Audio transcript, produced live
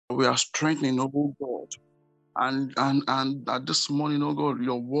We are strengthening, oh God. And that this morning, oh God,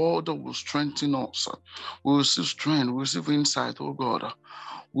 your word will strengthen us. We receive strength, we receive insight, oh God.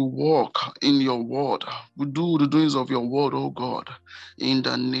 We walk in your word. We do the doings of your word, oh God, in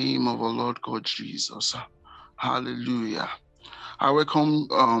the name of our Lord God Jesus. Hallelujah. I welcome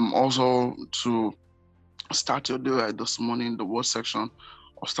also to start your day right this morning, the word section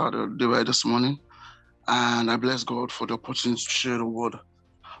of start your day right this morning. And I bless God for the opportunity to share the word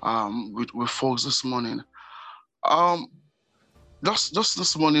with folks this morning. Um, just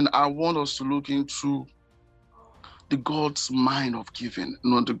this morning, I want us to look into the God's mind of giving,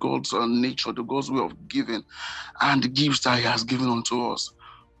 the God's nature, the God's way of giving, and the gifts that He has given unto us.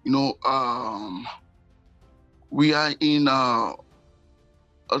 We are in a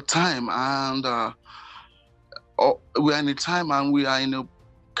time, and we are in a time, and we are in a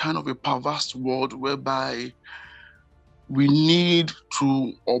kind of a perverse world whereby we need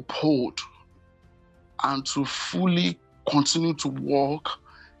to uphold and to fully continue to walk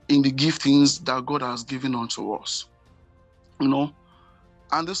in the giftings that God has given unto us.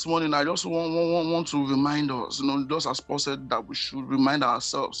 And this morning, I just want to remind us, just as Paul said, that we should remind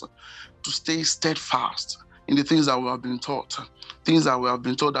ourselves to stay steadfast in the things that we have been taught, things that we have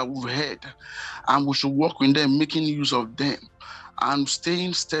been taught that we've heard, and we should walk in them, making use of them, and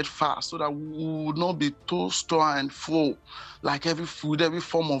staying steadfast so that we would not be tossed to and fro like every food, every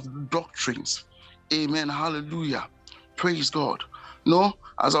form of doctrines. Amen. Hallelujah. Praise God.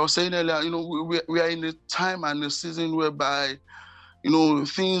 As I was saying earlier, we are in a time and a season whereby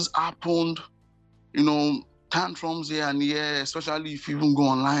things happened, tantrums here and here, especially if you even go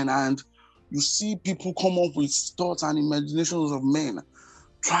online and you see people come up with thoughts and imaginations of men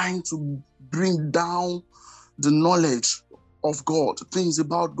trying to bring down the knowledge of God, things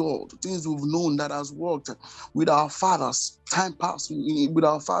about God, things we've known that has worked with our fathers, time past with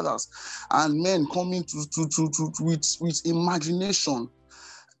our fathers, and men coming with imagination,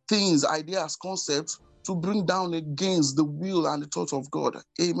 things, ideas, concepts to bring down against the will and the thought of God.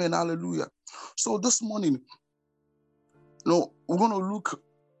 Amen. Hallelujah. So this morning, we're going to look.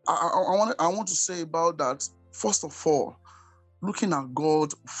 I want to say about that. First of all, looking at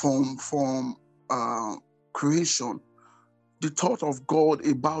God from creation, the thought of God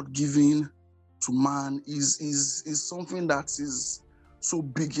about giving to man is something that is so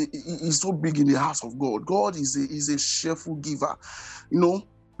big. Is so big in the heart of God. God is a cheerful giver.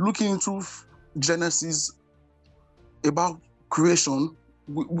 Looking into Genesis about creation,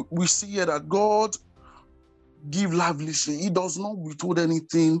 we see here that God give lavishly. He does not withhold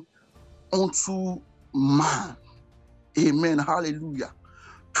anything unto man. Amen. Hallelujah.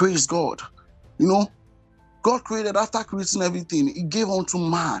 Praise God. God created, after creating everything, He gave unto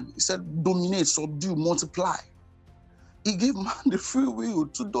man. He said, dominate, subdue, multiply. He gave man the free will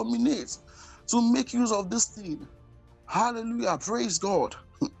to dominate, to make use of this thing. Hallelujah. Praise God.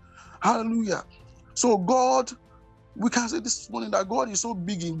 Hallelujah. So God, we can say this morning that God is so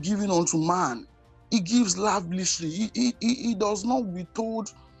big in giving unto man. He gives lavishly. He does not withhold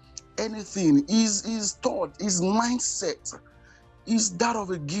anything. His thought, his mindset is that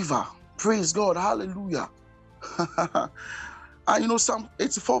of a giver. Praise God. Hallelujah. And Psalm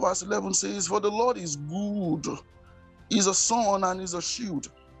 84 verse 11 says, for the Lord is good. He's a sun and He's a shield.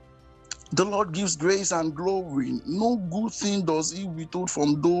 The Lord gives grace and glory. No good thing does He withhold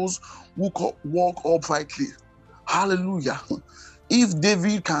from those who walk uprightly. Hallelujah. If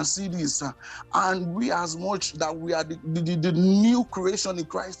David can see this, and we, as much that we are the new creation in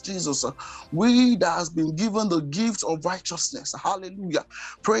Christ Jesus, we that has been given the gift of righteousness. Hallelujah.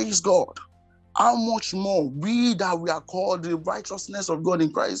 Praise God. How much more we that we are called the righteousness of God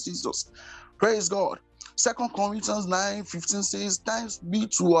in Christ Jesus. Praise God. 2 Corinthians 9:15 says, thanks be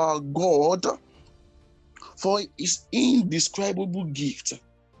to our God for His indescribable gift.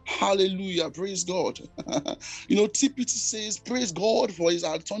 Hallelujah. Praise God. TPT says, praise God for His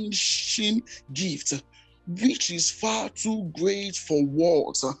astonishing gift, which is far too great for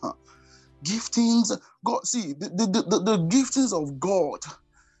words. Giftings, God, see, the giftings of God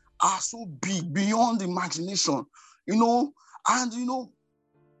are so big, beyond imagination, and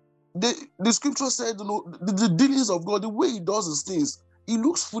the scripture said, the dealings of God, the way He does His things, He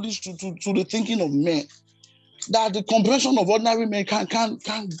looks foolish to the thinking of men, that the comprehension of ordinary men can't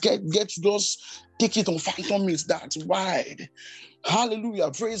get to just take it or phantom it that wide.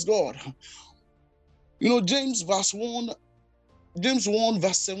 Hallelujah. Praise God. James 1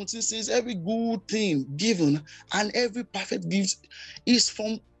 verse 17 says, every good thing given and every perfect gift is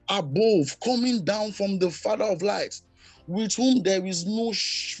from above, coming down from the Father of lights, with whom there is no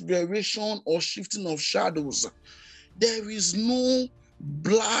variation or shifting of shadows. There is no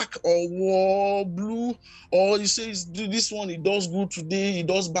black or blue, or he says this one he does good today, he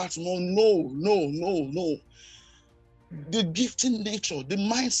does bad tomorrow. No. The gifting nature, the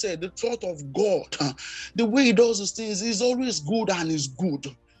mindset, the thought of God, the way he does his things is always good and is good.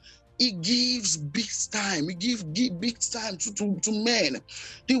 He gives big time. He gives big time to men.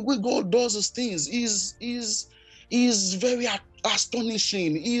 The way God does his things is very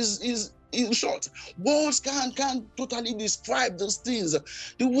astonishing. Is in short, words can't totally describe those things.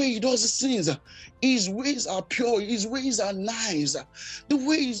 The way he does his things, his ways are pure, his ways are nice. The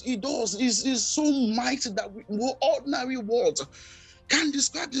way he does is so mighty that ordinary words can't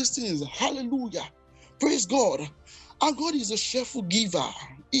describe these things. Hallelujah. Praise God. And God is a cheerful giver.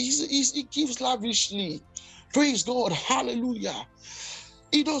 He gives lavishly. Praise God. Hallelujah.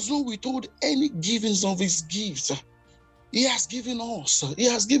 He does not withhold any givings of his gifts. He has given us. He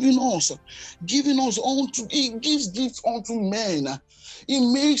has given us unto. He gives gifts unto men.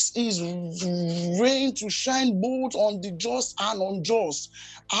 He makes his rain to shine both on the just and unjust.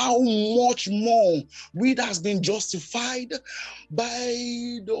 How much more we that has been justified by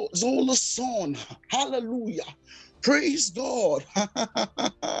the Holy Son. Hallelujah. Praise God.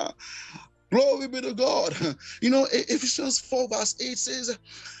 Glory be to God. Ephesians 4 verse 8 says,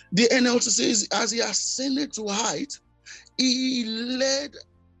 the NLT says, as he ascended to height, he led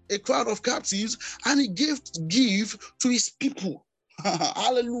a crowd of captives and he gave to his people.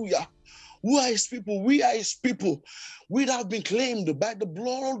 Hallelujah. Who are his people? We are his people. We have been claimed by the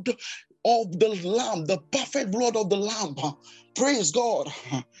blood of the Lamb, the perfect blood of the Lamb. Praise God.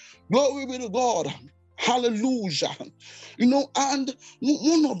 Glory be to God. Hallelujah. And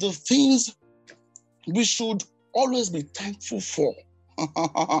one of the things we should always be thankful for,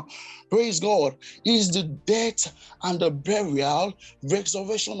 praise God, is the death and the burial,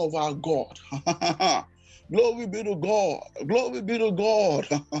 resurrection of our God. Glory be to God. Glory be to God.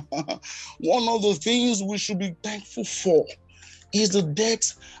 One of the things we should be thankful for is the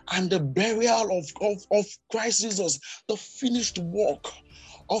death and the burial of Christ Jesus, the finished work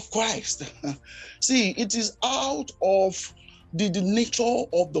of Christ. See, it is out of the nature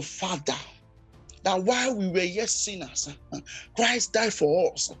of the Father that while we were yet sinners, Christ died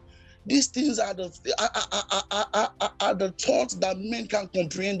for us. These things are the thoughts that men can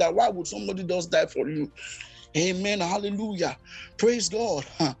comprehend, that why would somebody just die for you? Amen. Hallelujah. Praise God.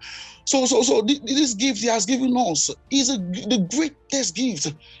 So this gift he has given us is the greatest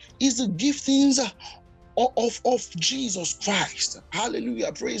gift. Is the giftings of Jesus Christ.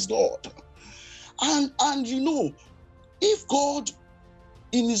 Hallelujah. Praise God. And if God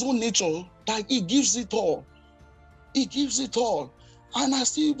in his own nature, that he gives it all. He gives it all. And I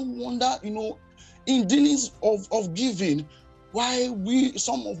still even wonder, in dealings of giving, why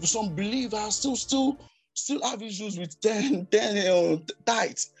some believers still have issues with 10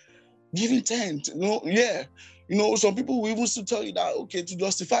 tithes, giving 10. Some people will even still tell you that, okay, to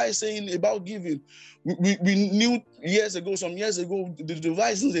justify saying about giving, we knew some years ago, the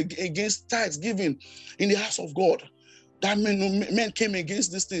devices against tithes giving in the house of God. That men came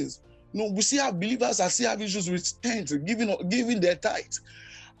against these things. We see our believers still have issues with tithes, giving their tithes.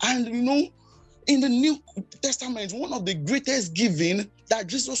 And in the New Testament, one of the greatest giving that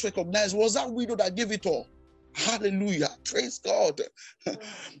Jesus recognized was that widow that gave it all. Hallelujah. Praise God.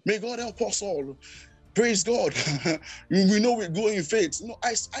 May God help us all. Praise God. We know we go in faith.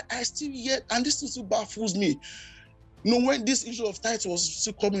 I still yet, and this still baffles me. When this issue of tithes was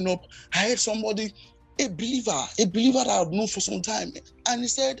still coming up, I heard somebody, a believer that I've known for some time, and he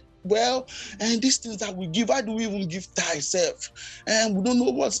said, well, and these things that we give, why do we even give tithes? And we don't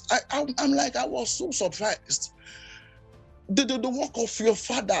know what. I'm like, I was so surprised. The work of your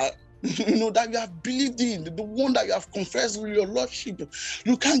Father, that you have believed in, the one that you have confessed with your Lordship,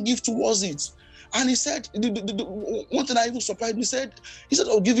 you can't give towards it. And he said, the one thing that even surprised me, instead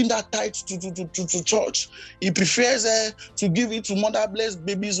of giving that tithe to church, he prefers to give it to motherless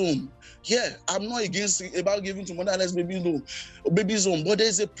babies home. Yeah, I'm not against about giving to motherless babies home, but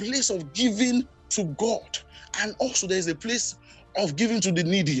there's a place of giving to God, and also there's a place of giving to the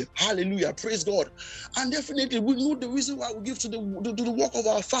needy. Hallelujah, praise God. And definitely we know the reason why we give to the work of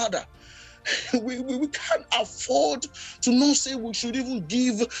our Father. we can't afford to not say we should even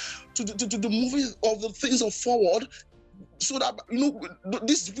give to the moving of the things of forward, so that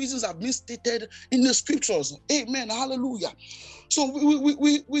these reasons have been stated in the scriptures. Amen. Hallelujah. So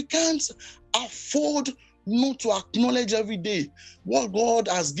we can't afford not to acknowledge every day what God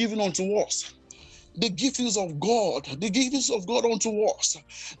has given unto us. the giftings of God, the giftings of God unto us,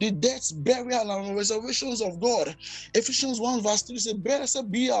 the death, burial, and resurrections of God. Ephesians 1 verse 3 says,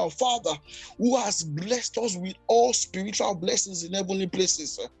 blessed be our Father who has blessed us with all spiritual blessings in heavenly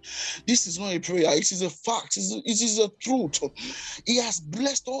places. This is not a prayer, it is a fact, it is a truth. He has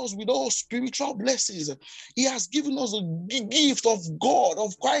blessed us with all spiritual blessings. He has given us a gift of God,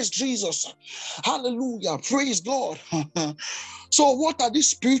 of Christ Jesus. Hallelujah. Praise God. So what are these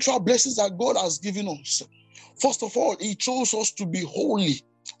spiritual blessings that God has given us? First of all, He chose us to be holy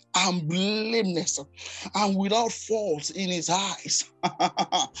and blameless and without fault in His eyes.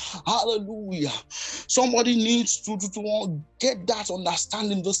 Hallelujah. Somebody needs to get that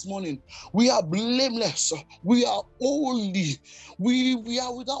understanding this morning. We are blameless. We are holy. We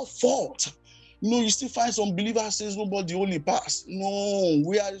are without fault. You still find some believers says nobody only pass. No,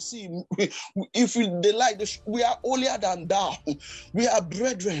 we are, if they like, we are holier than thou. We are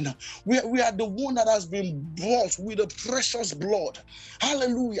brethren. We are the one that has been bought with the precious blood.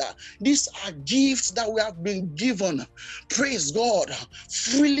 Hallelujah. These are gifts that we have been given. Praise God.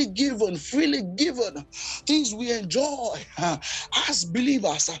 Freely given, freely given. Things we enjoy as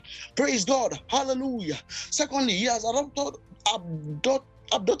believers. Praise God. Hallelujah. Secondly, He has adopted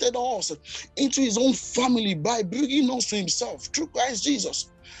us into His own family by bringing us to Himself through Christ Jesus.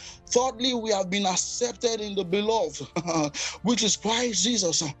 Thirdly, we have been accepted in the beloved, which is Christ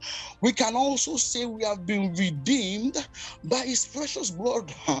Jesus. We can also say we have been redeemed by His precious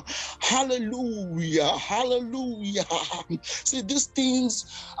blood. Hallelujah. Hallelujah. See, these things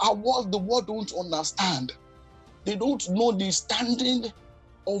are what the world don't understand. They don't know the standing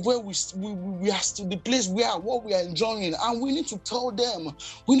of where we are still, the place what we are enjoying, and we need to tell them,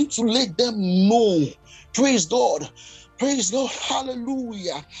 we need to let them know. Praise God. Praise God.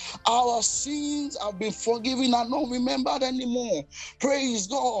 Hallelujah. Our sins have been forgiven and not remembered anymore. Praise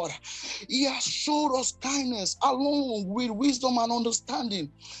God. He has showed us kindness along with wisdom and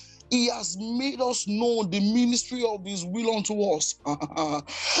understanding. He has made us know the ministry of His will unto us.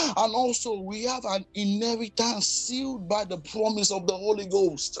 And also, we have an inheritance sealed by the promise of the Holy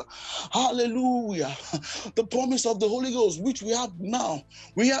Ghost. Hallelujah. The promise of the Holy Ghost, which we have now.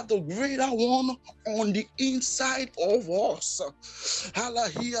 We have the greater one on the inside of us.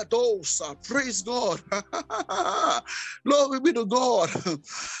 Hallelujah. Praise God. Glory be to God.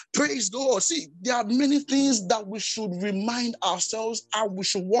 Praise God. See, there are many things that we should remind ourselves and we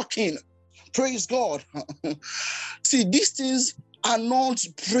should walk in. Praise God. See, these things are not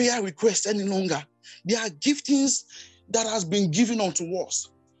prayer requests any longer. They are giftings that has been given unto us.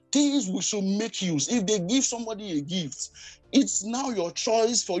 Things we should make use. If they give somebody a gift, it's now your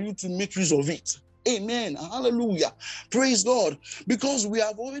choice for you to make use of it. Amen. Hallelujah. Praise God. Because we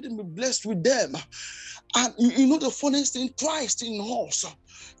have already been blessed with them. And the funniest thing, Christ in us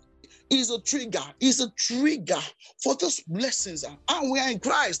is a trigger for those blessings. And we are in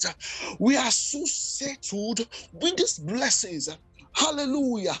Christ. We are so settled with these blessings.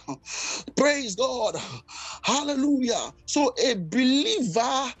 Hallelujah. Praise God. Hallelujah. So a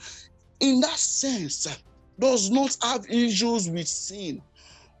believer in that sense does not have issues with sin,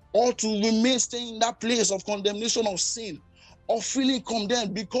 or to remain staying in that place of condemnation of sin, or feeling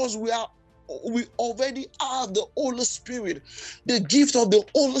condemned, because we already have the Holy Spirit, the gift of the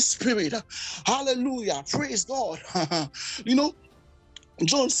Holy Spirit. Hallelujah. Praise God.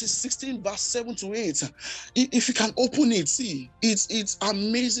 John 16 verse 7 to 8. If you can open it, see, it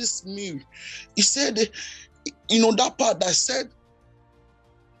amazes me. He said, that part that said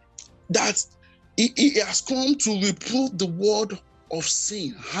that he has come to reprove the word of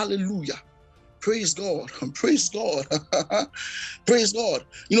sin. Hallelujah. Praise God. Praise God. Praise God.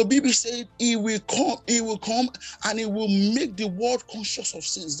 Bible said He will come and He will make the world conscious of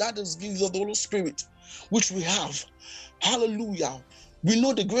sins. That is gift of the Holy Spirit, which we have. Hallelujah. We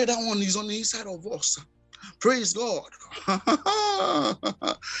know the greater one is on the inside of us. Praise God.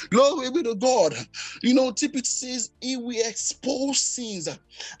 Glory be to God. Tippett says He will expose sins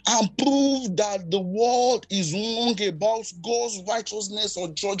and prove that the world is wrong about God's righteousness or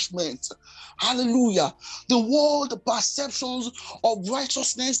judgment. Hallelujah. The world, the perceptions of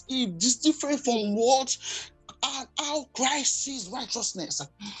righteousness is different from what and how Christ sees righteousness.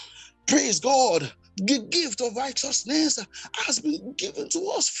 Praise God. The gift of righteousness has been given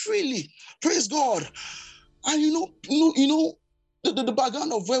to us freely. Praise God. And the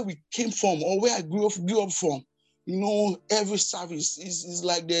background of where we came from, or where I grew up from, every service is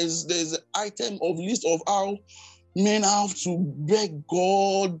like there's an item of list of how Men have to beg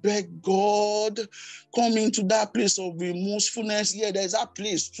God, come into that place of remorsefulness. Yeah, there's that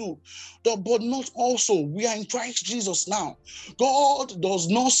place too. But not also. We are in Christ Jesus now. God does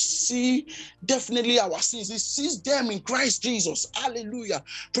not see definitely our sins. He sees them in Christ Jesus. Hallelujah.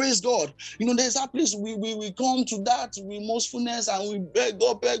 Praise God. There's that place we come to that remorsefulness and we beg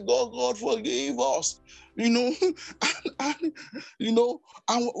God, God forgive us. And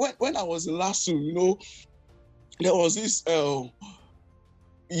when I was in LASU, there was this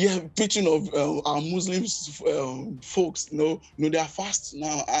preaching of our Muslim folks, they are fast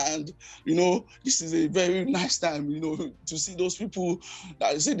now, and this is a very nice time, to see those people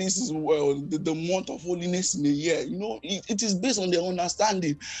that say this is the month of holiness in a year. It is based on their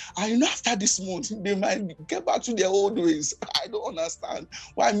understanding, and after this month they might get back to their old ways. I don't understand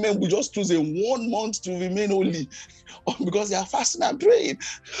why men will just choose a 1 month to remain holy because they are fasting and praying.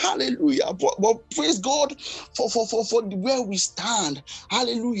 Hallelujah. But praise God for where we stand.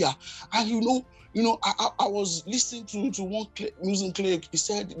 Hallelujah. And I was listening to one music clerk. He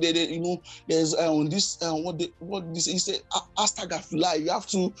said that there's he said astagfirullah. You have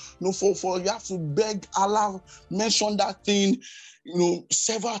to you have to beg Allah, mention that thing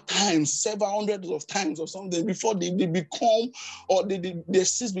several times, several hundreds of times or something before they become, or their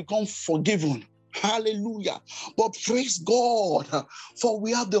sins become forgiven. Hallelujah. But praise God, for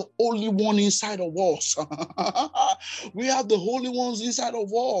we have the Holy One inside of us. We have the Holy Ones inside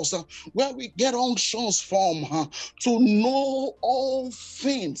of us, where we get unctions from to know all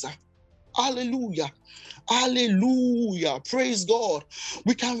things. Hallelujah. Hallelujah. Praise God.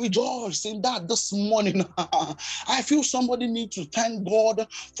 We can rejoice in that this morning. I feel somebody needs to thank God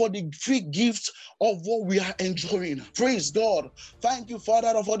for the free gift of what we are enjoying. Praise God. Thank you,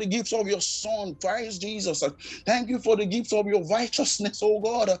 Father, for the gifts of your Son, Christ Jesus. Thank you for the gift of your righteousness, oh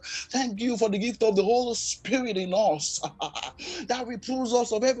God. Thank you for the gift of the Holy Spirit in us that reproves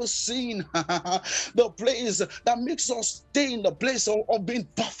us of every sin. The place that makes us stay in the place of being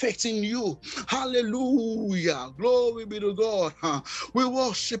perfect in you. Hallelujah. Glory be to God. We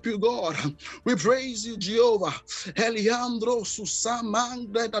worship you, God. We praise you, Jehovah. Eliandro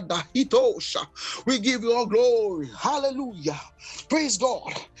Susamangre Dahitosha. We give you all glory. Hallelujah. Praise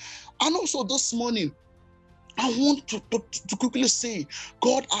God. And also this morning, I want to quickly say,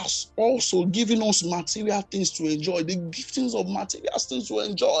 God has also given us material things to enjoy, the giftings of material things to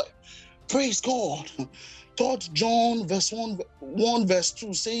enjoy. Praise God. 3 John verse 1 verse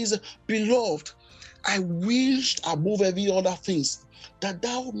 2 says, Beloved, I wished above every other things that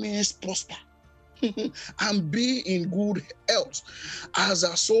thou mayest prosper and be in good health as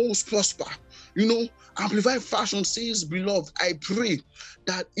our souls prosper. Amplified Fashion says, Beloved, I pray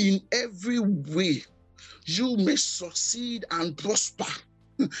that in every way you may succeed and prosper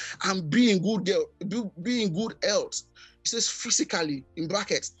and be in good health. It says physically, in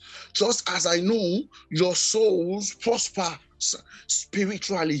brackets, just as I know your souls prosper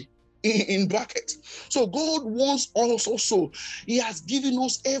spiritually, in brackets. So God wants us also. He has given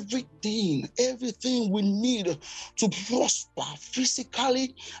us everything we need to prosper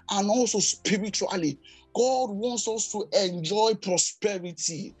physically and also spiritually. God wants us to enjoy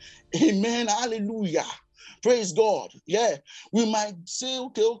prosperity. Amen. Hallelujah. Praise God. Yeah. We might say,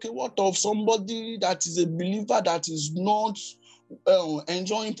 okay, what of somebody that is a believer that is not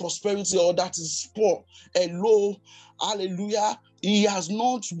enjoying prosperity, or that is poor? Hello. Hallelujah. He has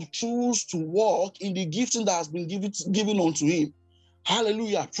not chosen to walk in the gifting that has been given unto him.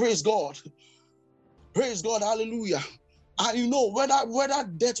 Hallelujah. Praise God. Praise God. Hallelujah. And whether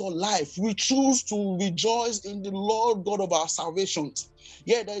death or life, we choose to rejoice in the Lord God of our salvation.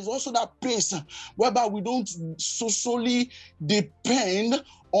 Yeah, there is also that place whereby we don't solely depend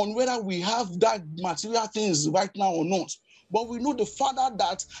on whether we have that material things right now or not. But we know the Father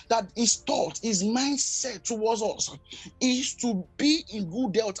that his thought, his mindset towards us is to be in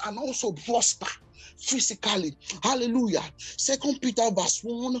good health and also prosper physically. Hallelujah. 2 Peter verse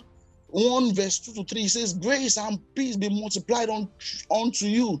 1 verse 2 to 3 says, Grace and peace be multiplied unto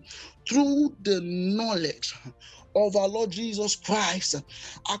you through the knowledge of our Lord Jesus Christ,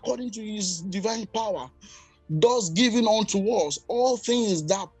 according to his divine power, thus giving unto us all things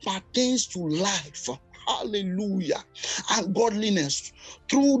that pertains to life, hallelujah, and godliness,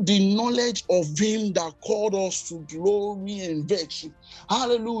 through the knowledge of him that called us to glory and virtue.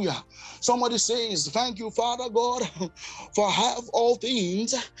 Hallelujah. Somebody says, thank you, Father God, for I have all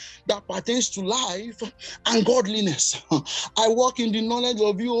things that pertains to life and godliness. I walk in the knowledge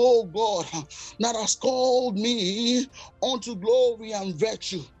of you, oh God, that has called me unto glory and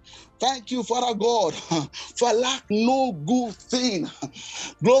virtue. Thank you, Father God, for lack no good thing.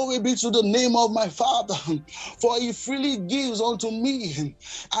 Glory be to the name of my Father, for he freely gives unto me,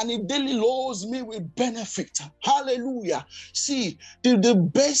 and he daily loads me with benefit. Hallelujah. See, the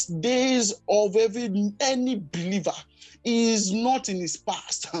best days of any believer is not in his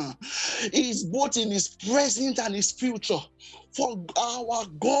past. He is both in his present and his future. For our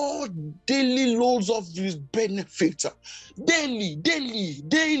God daily loads of his benefit. Daily, daily,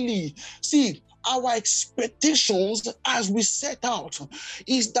 daily. See, our expectations as we set out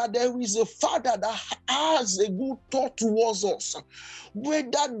is that there is a Father that has a good thought towards us.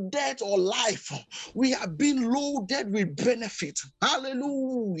 Whether death or life, we are being loaded with benefit.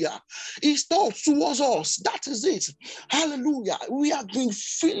 Hallelujah. His thoughts towards us. That is it. Hallelujah. We have been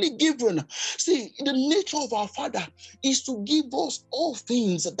freely given. See, the nature of our Father is to give us all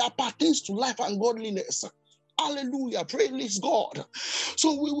things that pertains to life and godliness. Hallelujah. Praise God.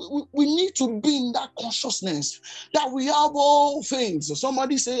 So we need to be in that consciousness that we have all things.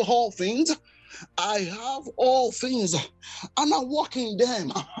 Somebody say all things. I have all things and I walk in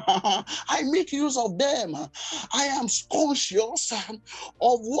them. I make use of them. I am conscious of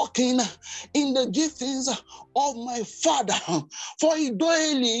walking in the giftings of my Father, for he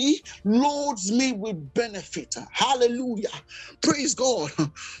daily loads me with benefit. Hallelujah. Praise God.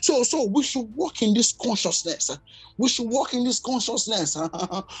 So we should walk in this consciousness. We should walk in this consciousness,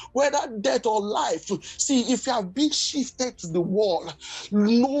 whether death or life. See, if you have been shifted to the wall,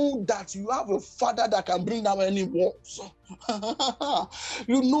 know that you have a Father that can bring down any walls.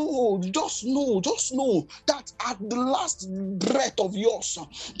 Just know that at the last breath of yours,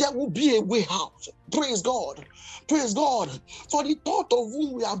 there will be a way out. Praise God. Praise God. For the thought of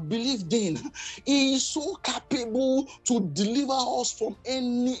whom we have believed in, he is so capable to deliver us from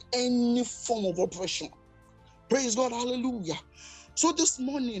any form of oppression. Praise God. Hallelujah. So this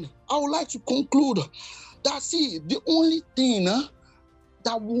morning, I would like to conclude that, see, the only thing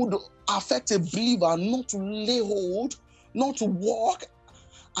that would affect a believer not to lay hold, not to walk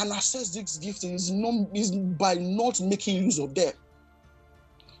and access these giftings is by not making use of them.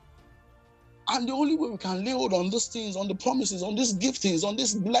 And the only way we can lay hold on these things, on the promises, on these giftings, on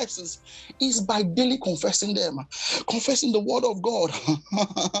these blessings, is by daily confessing them, confessing the word of God,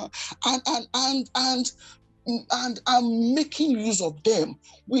 and making use of them.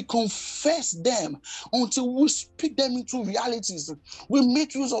 We confess them until we speak them into realities. We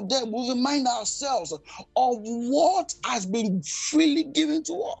make use of them. We remind ourselves of what has been freely given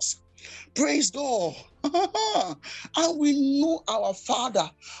to us. Praise God. And we know our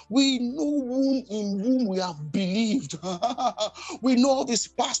Father. We know in whom we have believed. We know his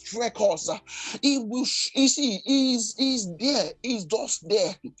past records. He's there. He's just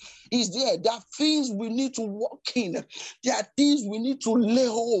there. He's there. There are things we need to walk in. There are things we need to lay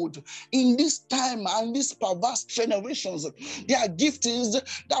hold in this time and these perverse generations. There are giftings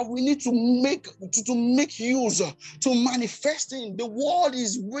that we need to make use, to manifest in. The world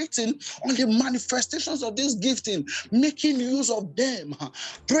is waiting on the manifestations of this gifting, making use of them.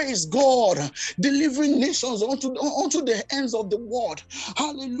 Praise God. Delivering nations onto the ends of the world.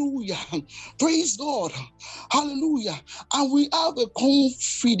 Hallelujah. Praise God. Hallelujah. And we have a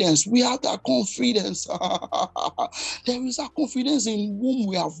confidence. We have that confidence. There is a confidence in whom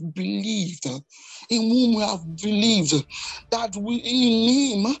we have believed. In whom we have believed that in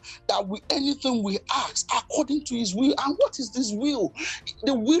him, that anything we ask according to his will. And what is this will?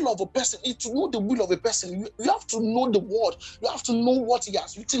 The will of a person. To know the will of a person, you have to know the word. You have to know what he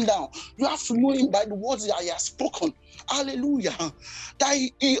has written down. You have to know him by the words that he has spoken. Hallelujah. That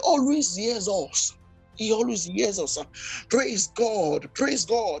he always hears us. He always hears us. Praise God. Praise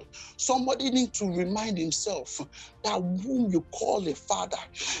God. Somebody needs to remind himself that whom you call a father,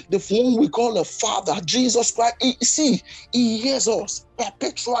 the one we call a father, Jesus Christ, he hears us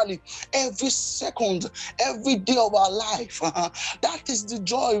perpetually, every second, every day of our life. That is the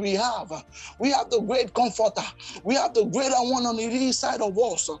joy we have. We have the great comforter. We have the greater one on the inside of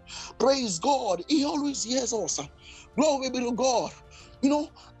us. Praise God. He always hears us. Glory be to God.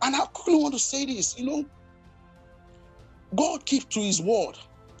 And I quickly want to say this, God keeps to his word.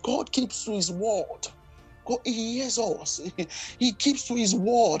 God keeps to his word. God, he hears us. He keeps to his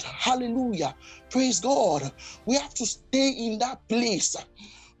word. Hallelujah. Praise God. We have to stay in that place,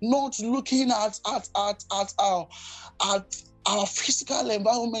 not looking at our physical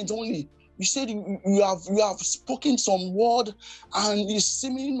environment only. You said you have spoken some word, and it's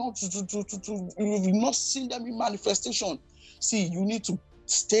seeming not you've not seen them in manifestation. See, you need to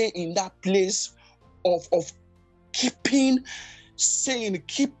stay in that place of keep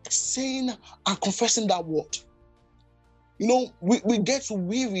saying and confessing that word. we get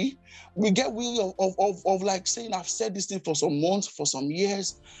weary. We get weary of like saying, I've said this thing for some months, for some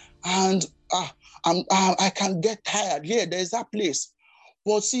years, and I can get tired. Yeah, there's that place.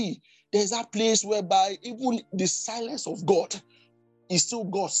 But see, there's that place whereby even the silence of God is still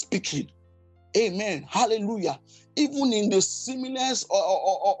God speaking. Amen. Hallelujah. Even in the similarness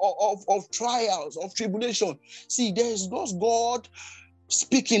of trials, of tribulation, see, there is just God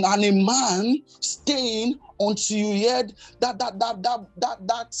speaking and a man staying until you hear that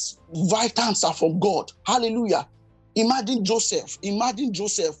right answer from God. Hallelujah. Imagine Joseph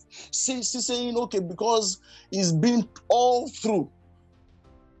saying, okay, because he's been all through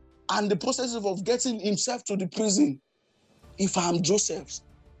and the process of getting himself to the prison. If I'm Joseph's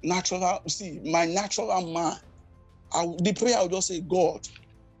my natural man, the prayer I would just say, God,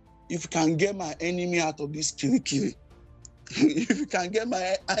 if you can get my enemy out of this kirikiri, if you can get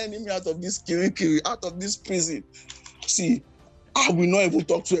my enemy out of this kirikiri, out of this prison, see, I will not even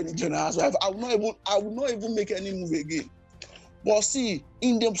talk to any general's wife. I will not even make any move again. But see,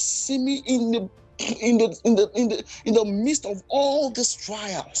 in the midst of all these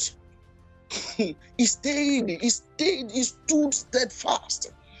trials, he stood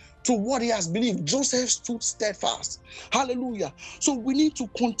steadfast to what he has believed. Joseph stood steadfast. Hallelujah. So we need to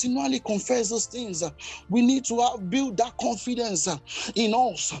continually confess those things. We need to build that confidence in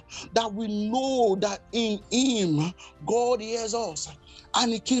us, that we know that in him, God hears us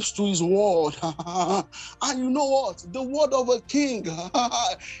and he keeps to his word. And you know what? The word of a king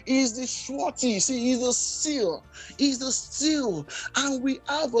is the surety. See, he's the seal. He's the seal. And we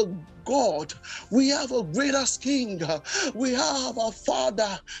have a God. We have a greater king. We have a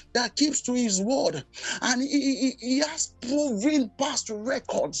Father that keeps to his word. And he has proven past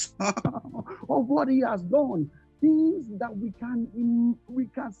records of what he has done. Things that we can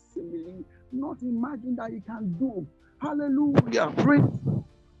seemingly not imagine that he can do. Hallelujah. Praise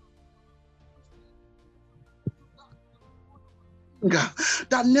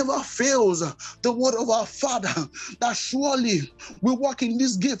that never fails, the word of our Father, that surely we walk in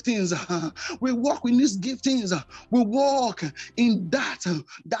these giftings, we walk in these giftings, we walk in that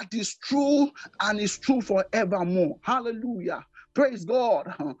is true and is true forevermore. Hallelujah. Praise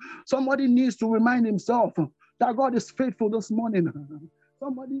God. Somebody needs to remind himself that God is faithful this morning.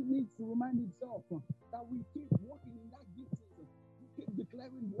 Somebody needs to remind himself that we keep walking in that gifting, we keep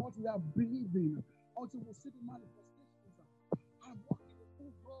declaring what we have believed in until we see the manifestation.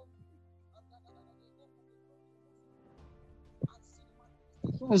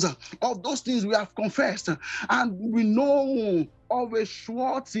 Of those things we have confessed, and we know of a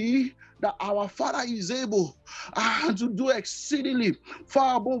surety that our Father is able to do exceedingly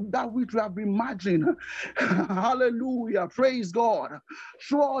far above that which we have imagined. Hallelujah. Praise God.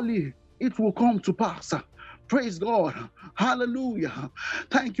 Surely it will come to pass. Praise God. Hallelujah.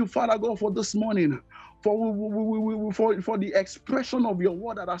 Thank you, Father God, for this morning. For the expression of your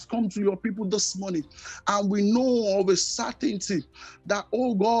word that has come to your people this morning. And we know of a certainty that,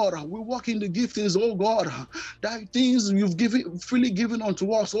 oh God, we walk in the giftings, oh God, that things you've freely given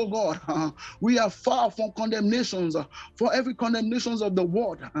unto us, oh God. We are far from condemnations, for every condemnations of the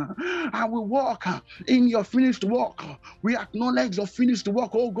world. And we walk in your finished work. We acknowledge your finished work,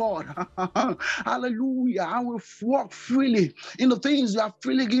 oh God. Hallelujah. And we walk freely in the things you have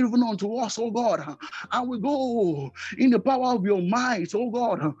freely given unto us, oh God. And we go in the power of your might, oh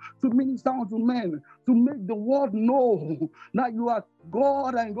God, to minister unto men, to make the world know that you are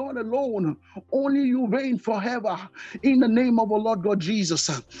God and God alone. Only you reign forever in the name of our Lord God Jesus.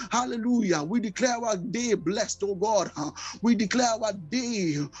 Hallelujah. We declare our day blessed, oh God. We declare our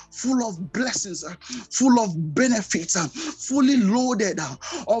day full of blessings, full of benefits, fully loaded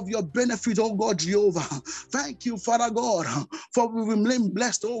of your benefit, oh God, Jehovah. Thank you, Father God, for we remain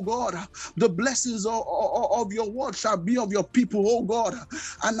blessed, oh God. The blessings of your word shall be of your people, oh God.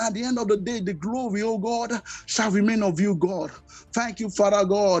 And at the end of the day, the glory, oh God, shall remain of you, God. Thank you, Father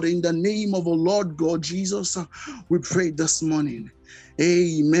God, in the name of our Lord God Jesus, we pray this morning.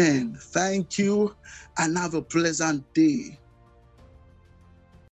 Amen. Thank you and have a pleasant day.